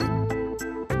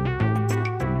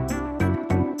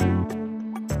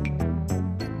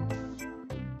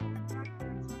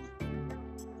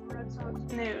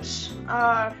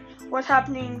what's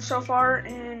happening so far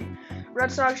in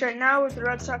Red Sox right now is the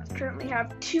Red Sox currently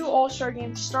have 2 All-Star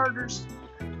Game starters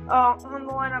on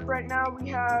the lineup right now. We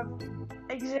have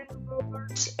Xander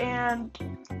Bogaerts and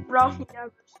Ralph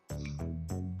Devers.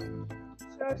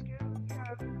 So that's good. We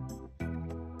have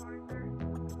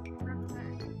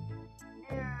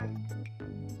and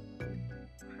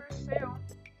Chris Sale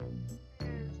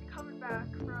is coming back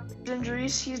from his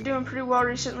injuries. He's doing pretty well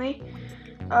recently.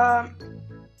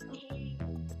 He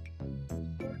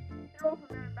threw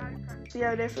over in batting practice the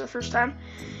other day for the first time,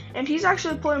 and he's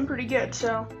actually playing pretty good.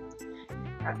 So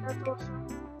that's awesome.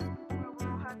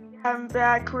 We're all happy to have him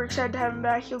back. We're excited to have him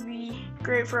back. He'll be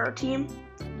great for our team.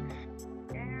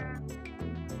 And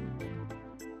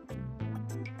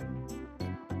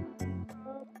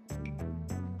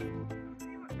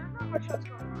there's not much else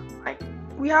going on. Like,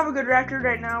 we have a good record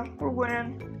right now. We're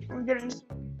winning. We're getting. So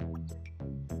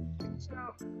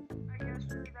I guess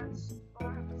really that's